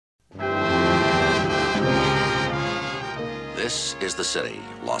This is the city,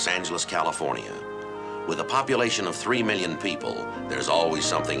 Los Angeles, California. With a population of 3 million people, there's always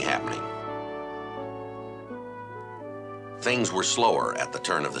something happening. Things were slower at the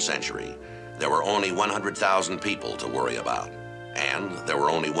turn of the century. There were only 100,000 people to worry about, and there were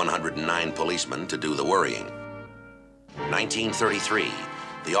only 109 policemen to do the worrying. 1933,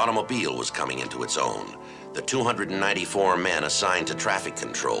 the automobile was coming into its own. The 294 men assigned to traffic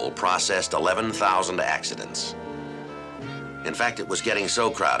control processed 11,000 accidents. In fact, it was getting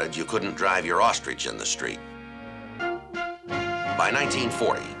so crowded you couldn't drive your ostrich in the street. By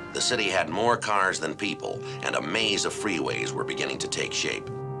 1940, the city had more cars than people, and a maze of freeways were beginning to take shape.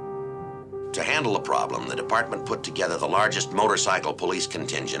 To handle the problem, the department put together the largest motorcycle police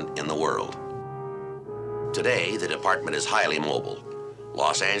contingent in the world. Today, the department is highly mobile.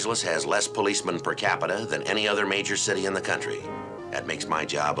 Los Angeles has less policemen per capita than any other major city in the country. That makes my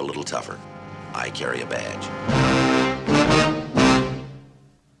job a little tougher. I carry a badge.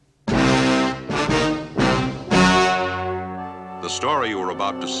 The story you are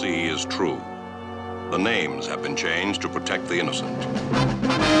about to see is true. The names have been changed to protect the innocent.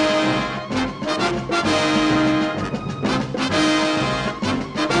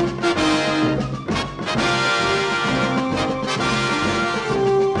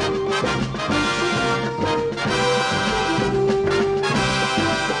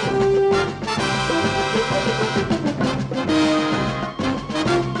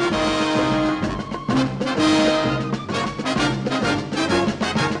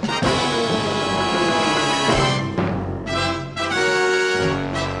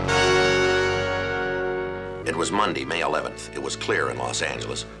 It was Monday, May 11th. It was clear in Los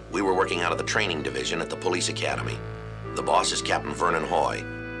Angeles. We were working out of the training division at the police academy. The boss is Captain Vernon Hoy.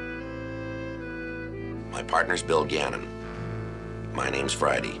 My partner's Bill Gannon. My name's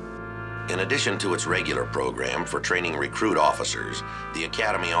Friday. In addition to its regular program for training recruit officers, the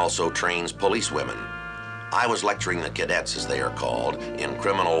academy also trains policewomen. I was lecturing the cadets, as they are called, in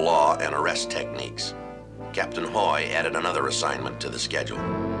criminal law and arrest techniques. Captain Hoy added another assignment to the schedule.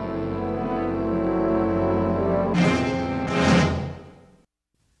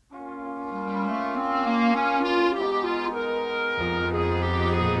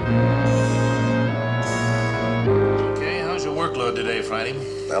 Workload today, Friday.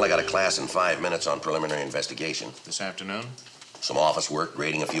 Well, I got a class in 5 minutes on preliminary investigation. This afternoon? Some office work,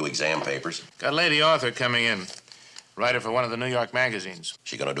 grading a few exam papers. Got a lady author coming in. Writer for one of the New York magazines.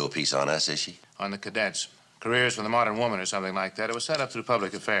 She gonna do a piece on us, is she? On the cadets. Careers for the modern woman or something like that. It was set up through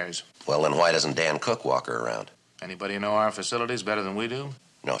public affairs. Well, then why doesn't Dan Cook walk her around? Anybody know our facilities better than we do?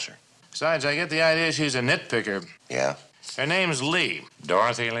 No, sir. Besides, I get the idea she's a nitpicker. Yeah? Her name's Lee.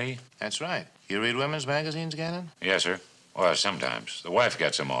 Dorothy Lee? That's right. You read women's magazines, Gannon? Yes, sir. Well, sometimes. The wife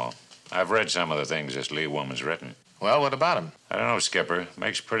gets them all. I've read some of the things this Lee woman's written. Well, what about them? I don't know, Skipper.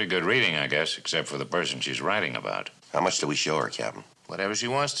 Makes pretty good reading, I guess, except for the person she's writing about. How much do we show her, Captain? Whatever she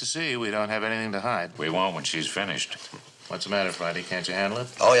wants to see. We don't have anything to hide. We won't when she's finished. What's the matter, Friday? Can't you handle it?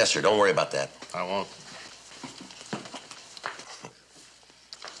 Oh, yes, sir. Don't worry about that. I won't.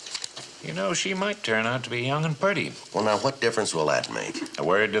 You know, she might turn out to be young and pretty. Well, now, what difference will that make? A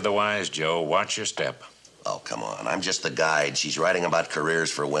word to the wise, Joe. Watch your step. Oh, come on. I'm just the guide. She's writing about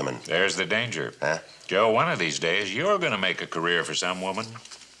careers for women. There's the danger. Huh? Joe, one of these days, you're going to make a career for some woman.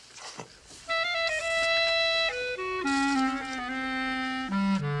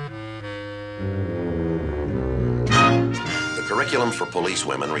 The curriculum for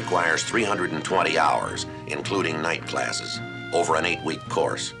policewomen requires 320 hours, including night classes, over an 8-week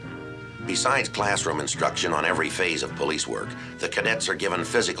course. Besides classroom instruction on every phase of police work, the cadets are given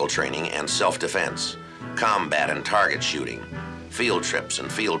physical training and self-defense, combat and target shooting, field trips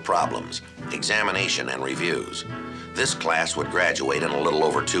and field problems, examination and reviews. This class would graduate in a little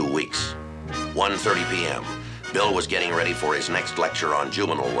over 2 weeks. 1:30 p.m. Bill was getting ready for his next lecture on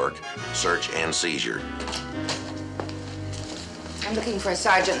juvenile work, search and seizure. I'm looking for a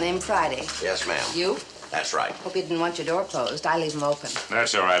sergeant named Friday. Yes, ma'am. You? That's right. Hope you didn't want your door closed. I leave them open.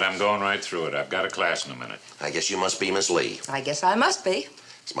 That's all right. I'm going right through it. I've got a class in a minute. I guess you must be Miss Lee. I guess I must be.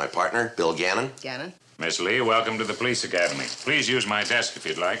 It's my partner, Bill Gannon. Gannon. Miss Lee, welcome to the police academy. Please use my desk if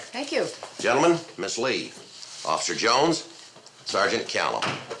you'd like. Thank you. Gentlemen, Miss Lee. Officer Jones, Sergeant Callum.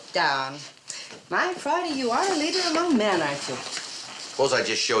 Down. My Friday, you are a leader among men, aren't you? Suppose I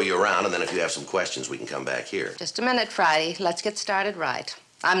just show you around, and then if you have some questions, we can come back here. Just a minute, Friday. Let's get started right.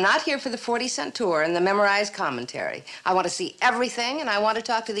 I'm not here for the 40-cent tour and the memorized commentary. I want to see everything, and I want to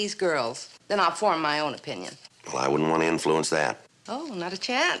talk to these girls. Then I'll form my own opinion. Well, I wouldn't want to influence that. Oh, not a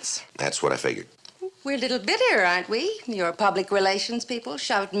chance. That's what I figured. We're a little bitter, aren't we? Your public relations people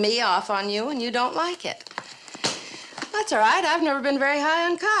shoved me off on you, and you don't like it. That's all right. I've never been very high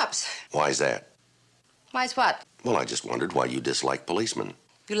on cops. Why's that? Why's what? Well, I just wondered why you dislike policemen.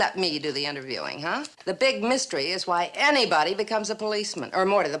 You let me do the interviewing, huh? The big mystery is why anybody becomes a policeman, or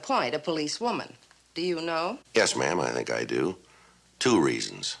more to the point, a policewoman. Do you know? Yes, ma'am, I think I do. 2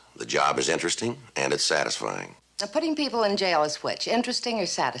 reasons. The job is interesting, and it's satisfying. Now, putting people in jail is which? Interesting or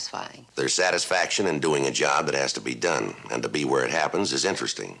satisfying? There's satisfaction in doing a job that has to be done, and to be where it happens is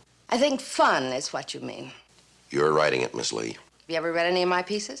interesting. I think fun is what you mean. You're writing it, Miss Lee. Have you ever read any of my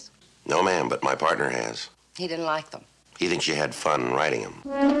pieces? No, ma'am, but my partner has. He didn't like them. He thinks you had fun writing them.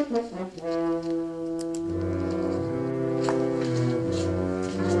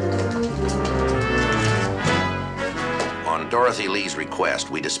 On Dorothy Lee's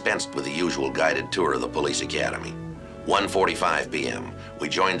request, we dispensed with the usual guided tour of the police academy. 1:45 p.m. We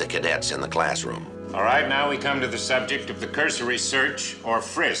joined the cadets in the classroom. All right, now we come to the subject of the cursory search or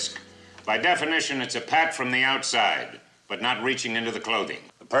frisk. By definition, it's a pat from the outside, but not reaching into the clothing.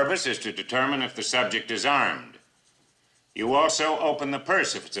 The purpose is to determine if the subject is armed. You also open the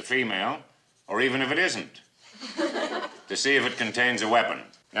purse if it's a female, or even if it isn't, to see if it contains a weapon.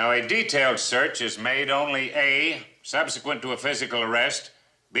 Now, a detailed search is made only A, subsequent to a physical arrest,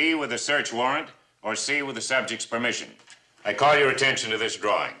 B, with a search warrant, or C, with the subject's permission. I call your attention to this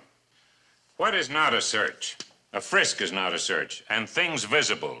drawing. What is not a search? A frisk is not a search, and things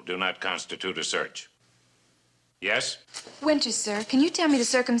visible do not constitute a search. Yes? Winters, sir, can you tell me the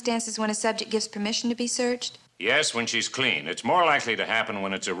circumstances when a subject gives permission to be searched? Yes, when she's clean. It's more likely to happen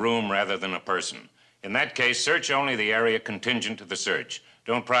when it's a room rather than a person. In that case, search only the area contingent to the search.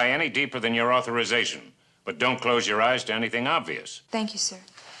 Don't pry any deeper than your authorization, but don't close your eyes to anything obvious. Thank you, sir.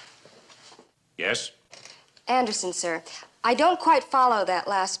 Yes? Anderson, sir. I don't quite follow that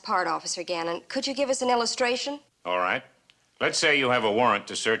last part, Officer Gannon. Could you give us an illustration? All right. Let's say you have a warrant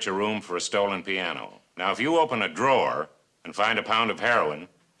to search a room for a stolen piano. Now, if you open a drawer and find a pound of heroin,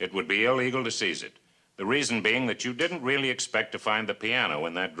 it would be illegal to seize it. The reason being that you didn't really expect to find the piano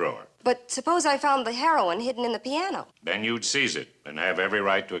in that drawer. But suppose I found the heroin hidden in the piano. Then you'd seize it and have every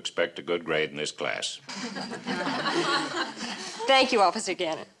right to expect a good grade in this class. Thank you, Officer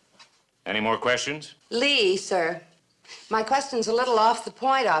Gannon. Any more questions? Lee, sir. My question's a little off the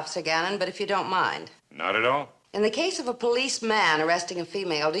point, Officer Gannon, but if you don't mind. Not at all. In the case of a policeman arresting a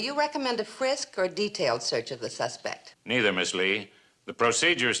female, do you recommend a frisk or a detailed search of the suspect? Neither, Miss Lee. The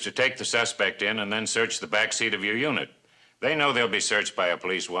procedure is to take the suspect in and then search the back seat of your unit. They know they'll be searched by a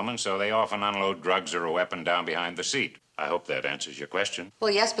policewoman, so they often unload drugs or a weapon down behind the seat. I hope that answers your question.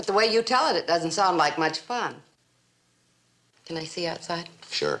 Well, yes, but the way you tell it, it doesn't sound like much fun. Can I see outside?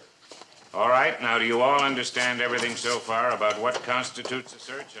 Sure. All right, now do you all understand everything so far about what constitutes a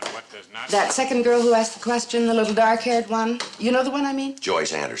search and what does not? That second girl who asked the question, the little dark-haired one, you know the one I mean?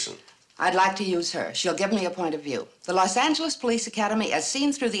 Joyce Anderson. I'd like to use her. She'll give me a point of view. The Los Angeles Police Academy as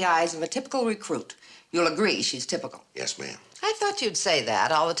seen through the eyes of a typical recruit. You'll agree she's typical. Yes, ma'am. I thought you'd say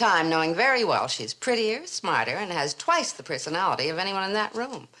that all the time, knowing very well she's prettier, smarter, and has twice the personality of anyone in that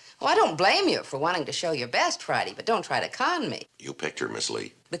room. Oh, I don't blame you for wanting to show your best, Friday, but don't try to con me. You picked her, Miss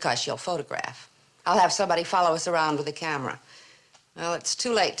Lee. Because she'll photograph. I'll have somebody follow us around with a camera. Well, it's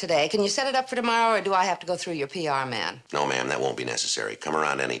too late today. Can you set it up for tomorrow, or do I have to go through your PR man? No, ma'am, that won't be necessary. Come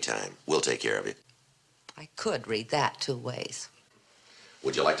around any time. We'll take care of you. I could read that 2 ways.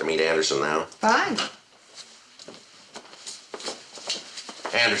 Would you like to meet Anderson now? Fine.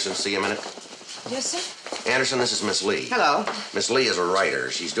 Anderson, see you a minute. Yes, sir? Anderson, this is Miss Lee. Hello. Miss Lee is a writer.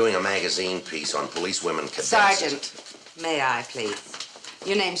 She's doing a magazine piece on policewomen cadets. Sergeant, may I, please?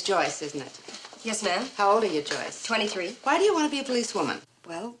 Your name's Joyce, isn't it? Yes, ma'am. How old are you, Joyce? 23. Why do you want to be a policewoman?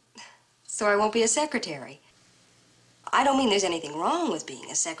 Well, so I won't be a secretary. I don't mean there's anything wrong with being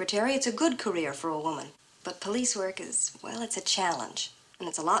a secretary. It's a good career for a woman. But police work is, well, it's a challenge, and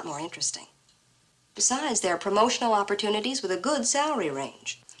it's a lot more interesting. Besides, there are promotional opportunities with a good salary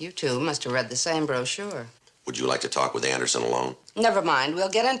range. You two must have read the same brochure. Would you like to talk with Anderson alone? Never mind. We'll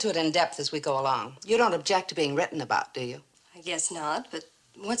get into it in depth as we go along. You don't object to being written about, do you? I guess not, but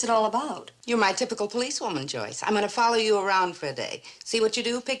what's it all about? You're my typical policewoman, Joyce. I'm going to follow you around for a day. See what you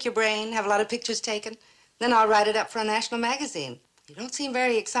do, pick your brain, have a lot of pictures taken. Then I'll write it up for a national magazine. You don't seem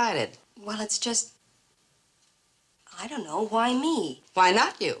very excited. Well, it's just, I don't know, why me? Why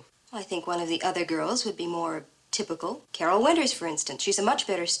not you? I think one of the other girls would be more typical. Carol Winters, for instance. She's a much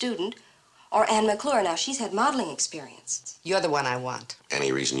better student. Or Anne McClure. Now, she's had modeling experience. You're the one I want.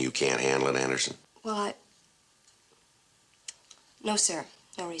 Any reason you can't handle it, Anderson? Well, No, sir.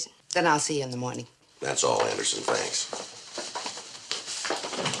 No reason. Then I'll see you in the morning. That's all, Anderson. Thanks.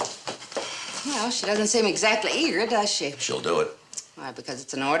 Well, she doesn't seem exactly eager, does she? She'll do it. Why, because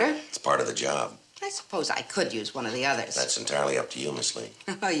it's an order? It's part of the job. I suppose I could use one of the others. That's entirely up to you, Miss Lee.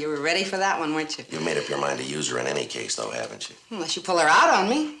 Oh, you were ready for that one, weren't you? You made up your mind to use her in any case, though, haven't you? Unless you pull her out on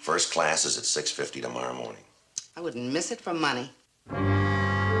me. First class is at 6:50 tomorrow morning. I wouldn't miss it for money.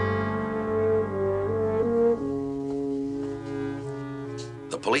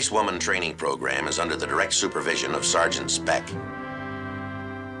 The policewoman training program is under the direct supervision of Sergeant Speck.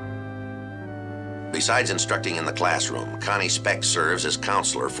 Besides instructing in the classroom, Connie Speck serves as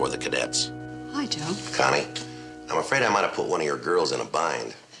counselor for the cadets. Hi, Joe. Connie, I'm afraid I might have put one of your girls in a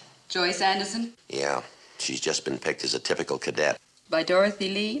bind. Joyce Anderson? Yeah, she's just been picked as a typical cadet. By Dorothy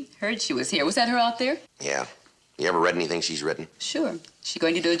Lee? Heard she was here. Was that her out there? Yeah. You ever read anything she's written? Sure. She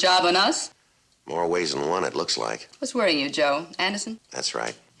going to do a job on us? More ways than one, it looks like. What's worrying you, Joe? Anderson? That's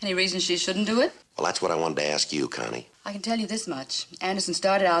right. Any reason she shouldn't do it? Well, that's what I wanted to ask you, Connie. I can tell you this much. Anderson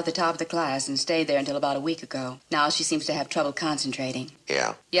started out at the top of the class and stayed there until about a week ago. Now she seems to have trouble concentrating.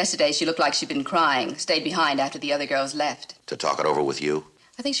 Yeah. Yesterday she looked like she'd been crying, stayed behind after the other girls left. To talk it over with you?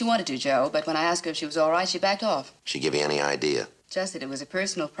 I think she wanted to, Joe, but when I asked her if she was all right, she backed off. She give you any idea? Just that it was a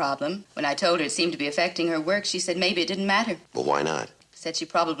personal problem. When I told her it seemed to be affecting her work, she said maybe it didn't matter. Well, why not? Said she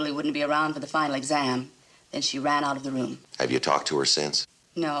probably wouldn't be around for the final exam. Then she ran out of the room. Have you talked to her since?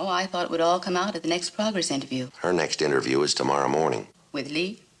 No, I thought it would all come out at the next progress interview. Her next interview is tomorrow morning. With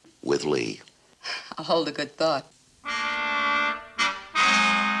Lee? With Lee. I'll hold a good thought.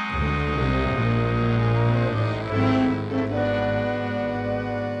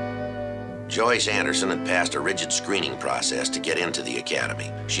 Joyce Anderson had passed a rigid screening process to get into the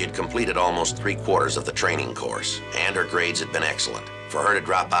academy. She had completed almost 3/4 of the training course, and her grades had been excellent. For her to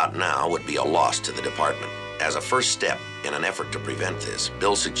drop out now would be a loss to the department. As a first step, in an effort to prevent this,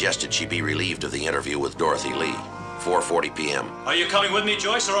 Bill suggested she be relieved of the interview with Dorothy Lee, 4:40 p.m. Are you coming with me,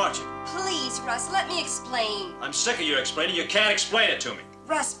 Joyce, or aren't you? Please, Russ, let me explain. I'm sick of you explaining. You can't explain it to me.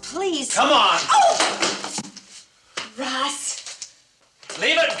 Russ, please. Come on! Oh! Russ.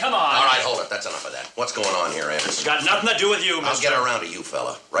 Leave it and come on. All right, hold it. That's enough of that. What's going on here, Anderson? Got nothing to do with you, I'll mister. get around to you,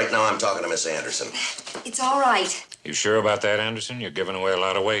 fella. Right now, I'm talking to Miss Anderson. It's all right. You sure about that, Anderson? You're giving away a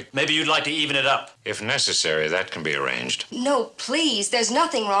lot of weight. Maybe you'd like to even it up. If necessary, that can be arranged. No, please. There's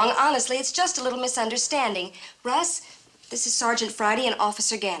nothing wrong. Honestly, it's just a little misunderstanding. Russ, this is Sergeant Friday and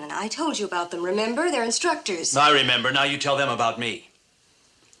Officer Gannon. I told you about them, remember? They're instructors. I remember. Now you tell them about me.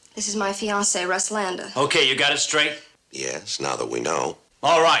 This is my fiancé, Russ Landa. Okay, you got it straight? Yes, now that we know.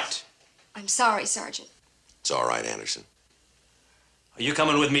 All right. I'm sorry, Sergeant. It's all right, Anderson. Are you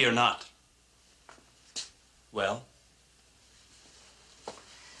coming with me or not? Well?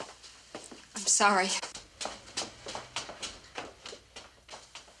 I'm sorry.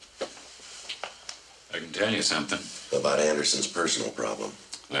 I can tell you something. About Anderson's personal problem.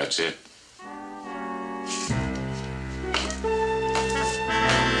 That's it.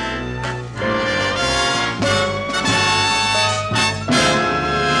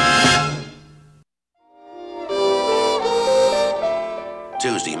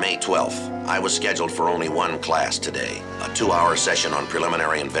 Tuesday, May 12th. I was scheduled for only one class today, a 2-hour session on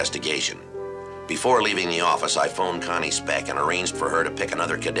preliminary investigation. Before leaving the office, I phoned Connie Speck and arranged for her to pick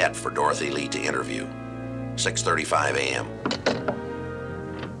another cadet for Dorothy Lee to interview. 6:35 a.m.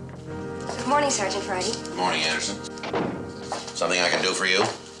 Good morning, Sergeant Friday. Good morning, Anderson. Something I can do for you?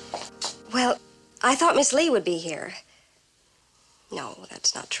 Well, I thought Miss Lee would be here. No,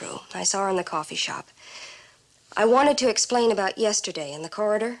 that's not true. I saw her in the coffee shop. I wanted to explain about yesterday in the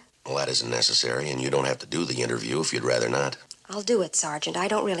corridor. Well, that isn't necessary, and you don't have to do the interview if you'd rather not. I'll do it, Sergeant. I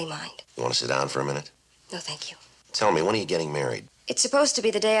don't really mind. You want to sit down for a minute? No, thank you. Tell me, when are you getting married? It's supposed to be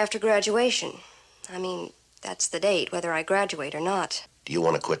the day after graduation. I mean, that's the date, whether I graduate or not. Do you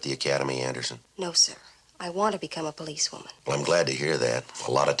want to quit the academy, Anderson? No, sir. I want to become a policewoman. Well, I'm glad to hear that.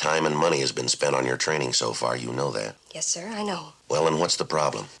 A lot of time and money has been spent on your training so far. You know that. Yes, sir, I know. Well, and what's the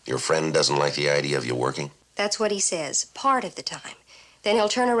problem? Your friend doesn't like the idea of you working? That's what he says, part of the time. Then he'll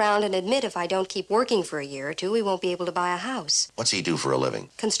turn around and admit if I don't keep working for a year or two, we won't be able to buy a house. What's he do for a living?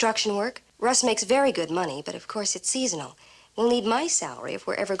 Construction work. Russ makes very good money, but of course it's seasonal. We'll need my salary if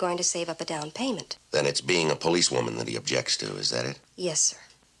we're ever going to save up a down payment. Then it's being a policewoman that he objects to, is that it? Yes, sir.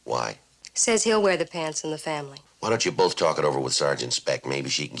 Why? Says he'll wear the pants in the family. Why don't you both talk it over with Sergeant Speck? Maybe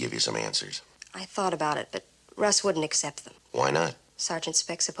she can give you some answers. I thought about it, but Russ wouldn't accept them. Why not? Sergeant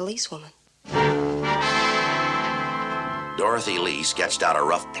Speck's a policewoman. Dorothy Lee sketched out a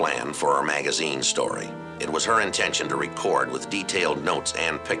rough plan for her magazine story. It was her intention to record with detailed notes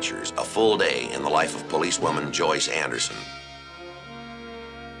and pictures a full day in the life of policewoman Joyce Anderson.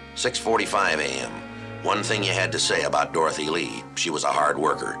 6:45 a.m. One thing you had to say about Dorothy Lee, she was a hard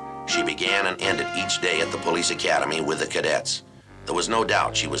worker. She began and ended each day at the police academy with the cadets. There was no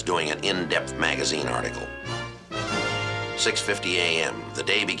doubt she was doing an in-depth magazine article. 6:50 a.m. The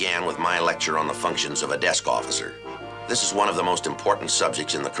day began with my lecture on the functions of a desk officer. This is one of the most important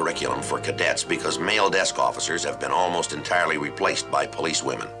subjects in the curriculum for cadets because male desk officers have been almost entirely replaced by police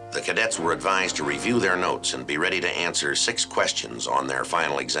women. The cadets were advised to review their notes and be ready to answer 6 questions on their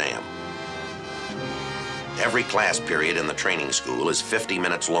final exam. Every class period in the training school is 50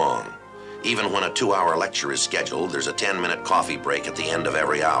 minutes long. Even when a 2-hour lecture is scheduled, there's a 10-minute coffee break at the end of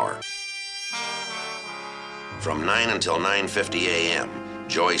every hour. From 9 until 9:50 a.m.,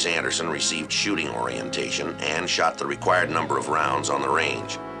 Joyce Anderson received shooting orientation and shot the required number of rounds on the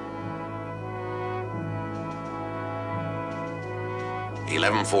range.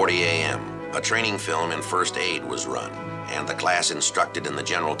 11:40 a.m., a training film in first aid was run, and the class instructed in the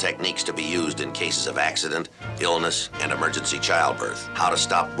general techniques to be used in cases of accident, illness, and emergency childbirth. How to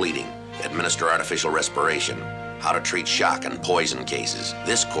stop bleeding, administer artificial respiration, how to treat shock and poison cases.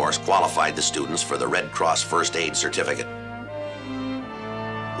 This course qualified the students for the Red Cross First Aid Certificate.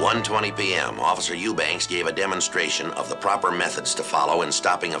 1:20 p.m., Officer Eubanks gave a demonstration of the proper methods to follow in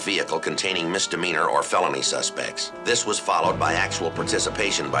stopping a vehicle containing misdemeanor or felony suspects. This was followed by actual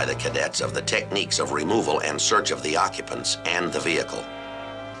participation by the cadets of the techniques of removal and search of the occupants and the vehicle.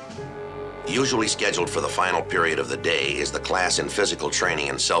 Usually scheduled for the final period of the day is the class in physical training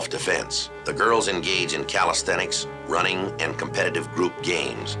and self-defense. The girls engage in calisthenics, running, and competitive group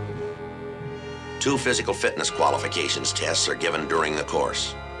games. 2 physical fitness qualifications tests are given during the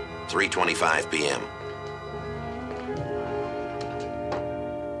course. 3:25 p.m.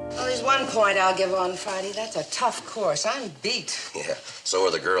 Well, there's one point I'll give on Friday. That's a tough course. I'm beat. Yeah, so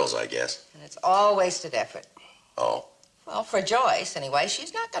are the girls, I guess. And it's all wasted effort. Oh, Well, for Joyce, anyway,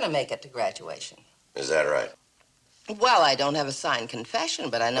 she's not going to make it to graduation. is that right? Well, I don't have a signed confession,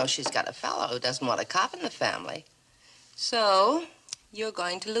 but I know she's got a fellow who doesn't want a cop in the family. So, you're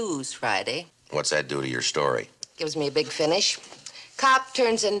going to lose Friday. What's that do to your story? Gives me a big finish. Cop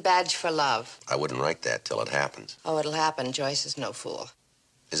turns in badge for love. I wouldn't write that till it happens. Oh, it'll happen. Joyce is no fool.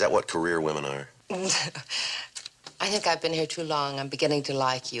 Is that what career women are? I think I've been here too long. I'm beginning to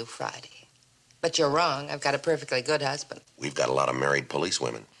like you, Friday. But you're wrong. I've got a perfectly good husband. We've got a lot of married police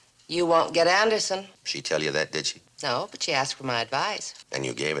women. You won't get Anderson. She tell you that, did she? No, but she asked for my advice. And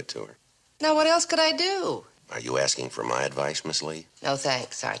you gave it to her. Now, what else could I do? Are you asking for my advice, Miss Lee? No,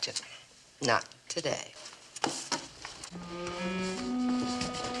 thanks, Sergeant. Not today.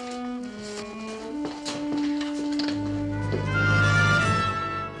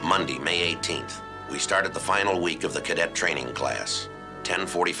 Monday, May 18th. We started the final week of the cadet training class.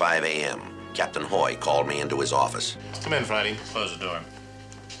 10:45 a.m. Captain Hoy called me into his office. Come in, Friday. Close the door.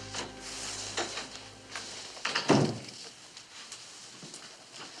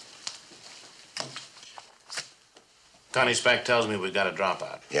 Connie Speck tells me we've got a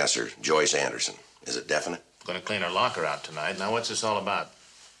dropout. Yes, sir. Joyce Anderson. Is it definite? Gonna clean her locker out tonight. Now, what's this all about?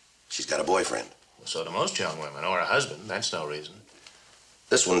 She's got a boyfriend. Well, so do most young women, or a husband. That's no reason.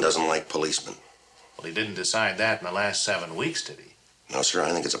 This one doesn't like policemen. Well, he didn't decide that in the last 7 weeks, did he? No, sir.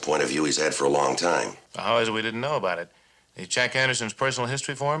 I think it's a point of view he's had for a long time. Well, how is it we didn't know about it? Did you check Anderson's personal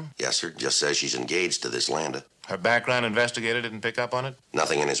history for him? Yes, sir. Just says she's engaged to this Landa. Her background investigator didn't pick up on it?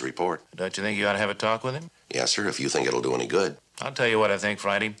 Nothing in his report. Don't you think you ought to have a talk with him? Yes, sir, if you think it'll do any good. I'll tell you what I think,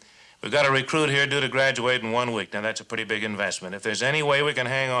 Friday. We've got a recruit here due to graduate in 1 week. Now, that's a pretty big investment. If there's any way we can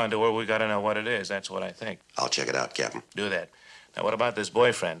hang on to her, we got to know what it is. That's what I think. I'll check it out, Captain. Do that. Now, what about this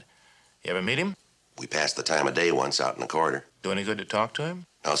boyfriend? You ever meet him? We passed the time of day once out in the corridor. Do any good to talk to him?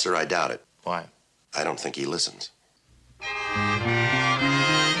 No, sir, I doubt it. Why? I don't think he listens.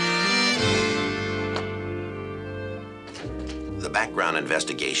 The background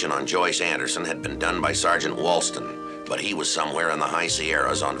investigation on Joyce Anderson had been done by Sergeant Walston, but he was somewhere in the High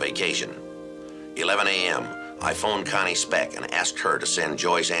Sierras on vacation. 11 a.m., I phoned Connie Speck and asked her to send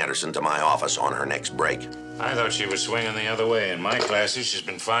Joyce Anderson to my office on her next break. I thought she was swinging the other way. In my classes, she's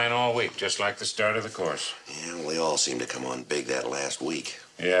been fine all week, just like the start of the course. Yeah, well, they all seem to come on big that last week.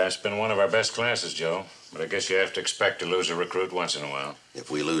 Yeah, it's been one of our best classes, Joe. But I guess you have to expect to lose a recruit once in a while. If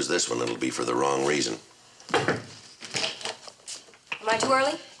we lose this one, it'll be for the wrong reason. Am I too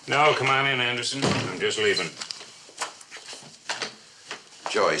early? No, come on in, Anderson. I'm just leaving.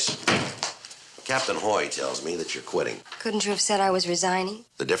 Joyce, Captain Hoy tells me that you're quitting. Couldn't you have said I was resigning?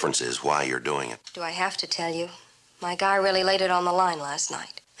 The difference is why you're doing it. Do I have to tell you? My guy really laid it on the line last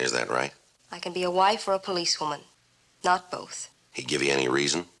night. Is that right? I can be a wife or a policewoman. Not both. He give you any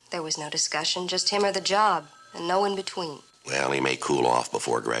reason? There was no discussion, just him or the job, and no in between. Well, he may cool off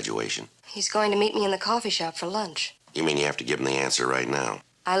before graduation. He's going to meet me in the coffee shop for lunch. You mean you have to give him the answer right now?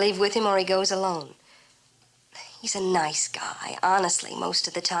 I leave with him or he goes alone. He's a nice guy, honestly, most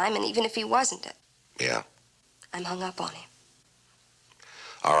of the time, and even if he wasn't, Yeah. I'm hung up on him.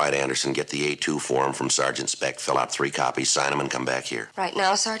 All right, Anderson, get the A2 form from Sergeant Speck, fill out 3 copies, sign them, and come back here. Right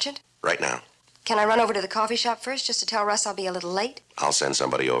now, Sergeant? Right now. Can I run over to the coffee shop first just to tell Russ I'll be a little late? I'll send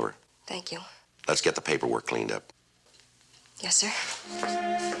somebody over. Thank you. Let's get the paperwork cleaned up. Yes, sir.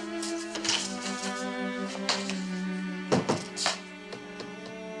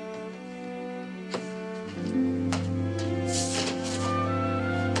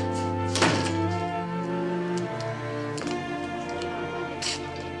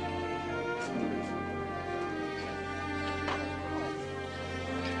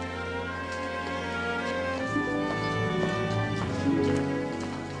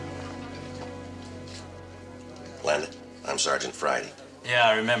 Linda, I'm Sergeant Friday. Yeah,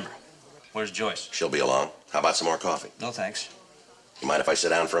 I remember. Where's Joyce? She'll be along. How about some more coffee? No, thanks. You mind if I sit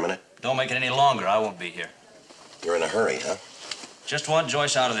down for a minute? Don't make it any longer. I won't be here. You're in a hurry, huh? Just want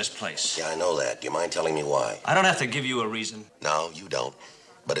Joyce out of this place. Yeah, I know that. Do you mind telling me why? I don't have to give you a reason. No, you don't.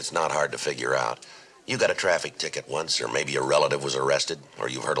 But it's not hard to figure out. You got a traffic ticket once, or maybe a relative was arrested, or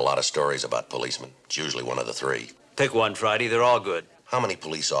you've heard a lot of stories about policemen. It's usually one of the 3. Pick one, Friday. They're all good. How many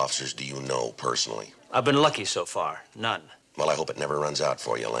police officers do you know personally? I've been lucky so far. None. Well, I hope it never runs out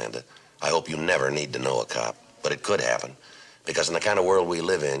for you, Landa. I hope you never need to know a cop. But it could happen. Because in the kind of world we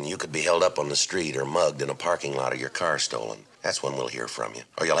live in, you could be held up on the street or mugged in a parking lot or your car stolen. That's when we'll hear from you.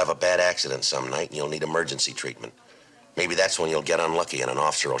 Or you'll have a bad accident some night and you'll need emergency treatment. Maybe that's when you'll get unlucky and an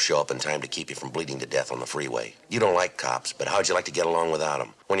officer will show up in time to keep you from bleeding to death on the freeway. You don't like cops, but how'd you like to get along without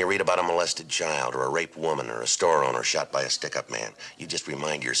them? When you read about a molested child or a raped woman or a store owner shot by a stick-up man, you just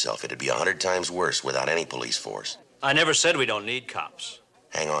remind yourself it'd be 100 times worse without any police force. I never said we don't need cops.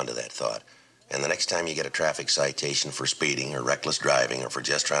 Hang on to that thought. And the next time you get a traffic citation for speeding or reckless driving or for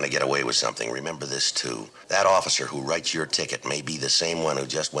just trying to get away with something, remember this too. That officer who writes your ticket may be the same one who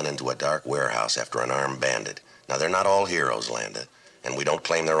just went into a dark warehouse after an armed bandit. Now, they're not all heroes, Landa, and we don't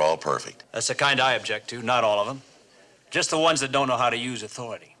claim they're all perfect. That's the kind I object to, not all of them. Just the ones that don't know how to use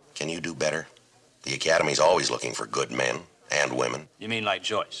authority. Can you do better? The Academy's always looking for good men and women. You mean like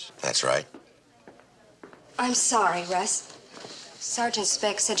Joyce? That's right. I'm sorry, Russ. Sergeant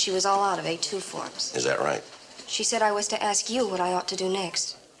Speck said she was all out of A2 forms. Is that right? She said I was to ask you what I ought to do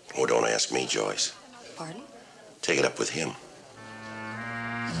next. Oh, don't ask me, Joyce. Pardon? Take it up with him.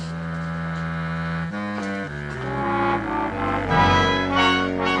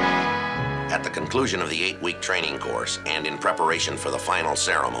 At the conclusion of the 8-week training course and in preparation for the final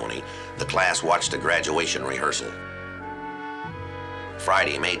ceremony, the class watched a graduation rehearsal.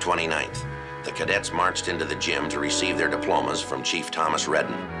 Friday, May 29th, the cadets marched into the gym to receive their diplomas from Chief Thomas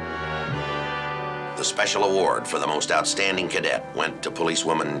Redden. The special award for the most outstanding cadet went to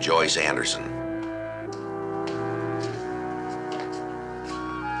policewoman Joyce Anderson.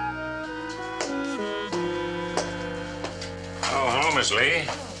 Oh, hello, Miss Lee.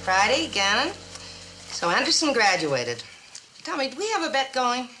 Friday, Gannon. So Anderson graduated. Tell me, do we have a bet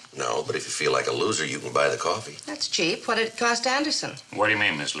going? No, but if you feel like a loser, you can buy the coffee. That's cheap. What did it cost Anderson? What do you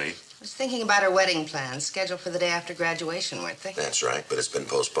mean, Miss Lee? I was thinking about her wedding plans, scheduled for the day after graduation, weren't they? That's right, but it's been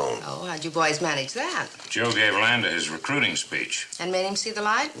postponed. Oh, how'd you boys manage that? Joe gave Landa his recruiting speech. And made him see the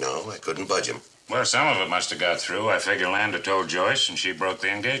light? No, I couldn't budge him. Well, some of it must have got through. I figure Landa told Joyce, and she broke the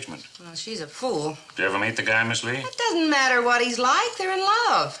engagement. Well, she's a fool. Did you ever meet the guy, Miss Lee? It doesn't matter what he's like. They're in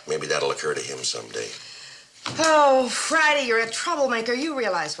love. Maybe that'll occur to him someday. Oh, Friday, you're a troublemaker. You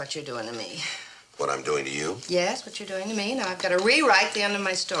realize what you're doing to me. What I'm doing to you? Yes, what you're doing to me. Now I've got to rewrite the end of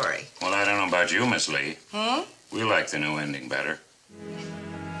my story. Well, I don't know about you, Miss Lee. Hmm? We like the new ending better.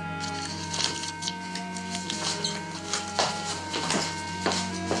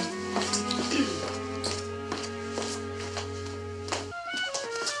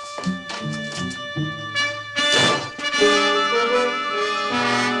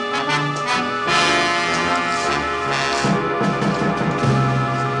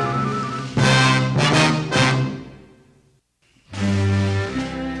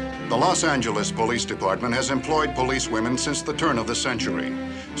 The Los Angeles Police Department has employed policewomen since the turn of the century.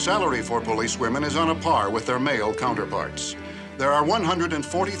 Salary for policewomen is on a par with their male counterparts. There are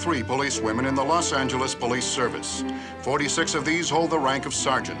 143 policewomen in the Los Angeles Police Service. 46 of these hold the rank of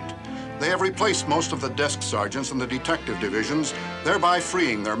sergeant. They have replaced most of the desk sergeants in the detective divisions, thereby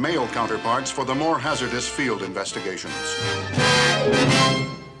freeing their male counterparts for the more hazardous field investigations.